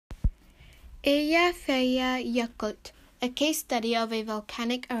Eyjafjallajökull, a case study of a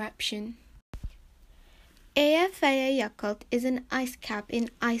volcanic eruption. Eyjafjallajökull is an ice cap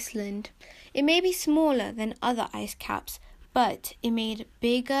in Iceland. It may be smaller than other ice caps, but it made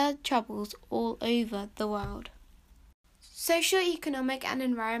bigger troubles all over the world. Social, economic, and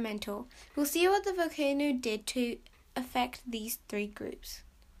environmental. We'll see what the volcano did to affect these three groups.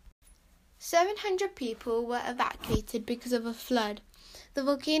 700 people were evacuated because of a flood. The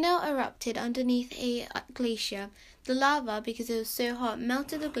volcano erupted underneath a glacier. The lava, because it was so hot,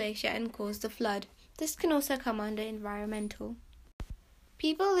 melted the glacier and caused the flood. This can also come under environmental.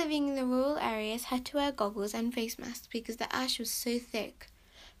 People living in the rural areas had to wear goggles and face masks because the ash was so thick.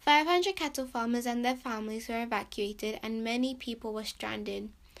 500 cattle farmers and their families were evacuated and many people were stranded.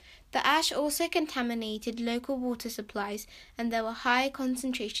 The ash also contaminated local water supplies and there were high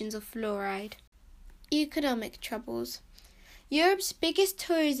concentrations of fluoride. Economic troubles. Europe's biggest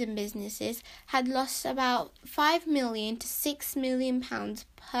tourism businesses had lost about 5 million to 6 million pounds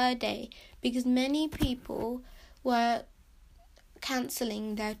per day because many people were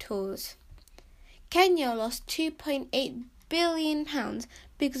cancelling their tours. Kenya lost 2.8 billion pounds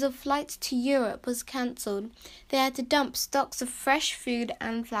because of flights to Europe was cancelled. They had to dump stocks of fresh food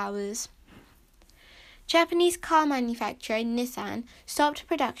and flowers. Japanese car manufacturer Nissan stopped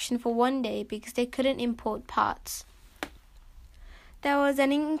production for one day because they couldn't import parts. There was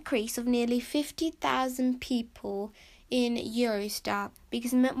an increase of nearly 50,000 people in Eurostar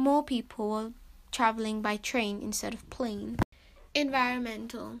because more people were travelling by train instead of plane.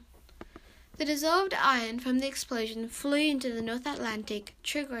 Environmental. The dissolved iron from the explosion flew into the North Atlantic,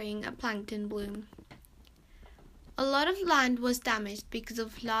 triggering a plankton bloom. A lot of land was damaged because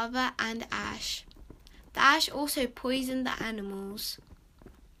of lava and ash. The ash also poisoned the animals.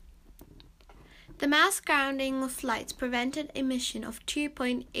 The mass grounding of flights prevented emission of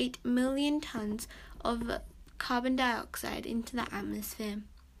 2.8 million tons of carbon dioxide into the atmosphere.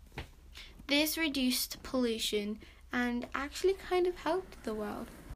 This reduced pollution and actually kind of helped the world.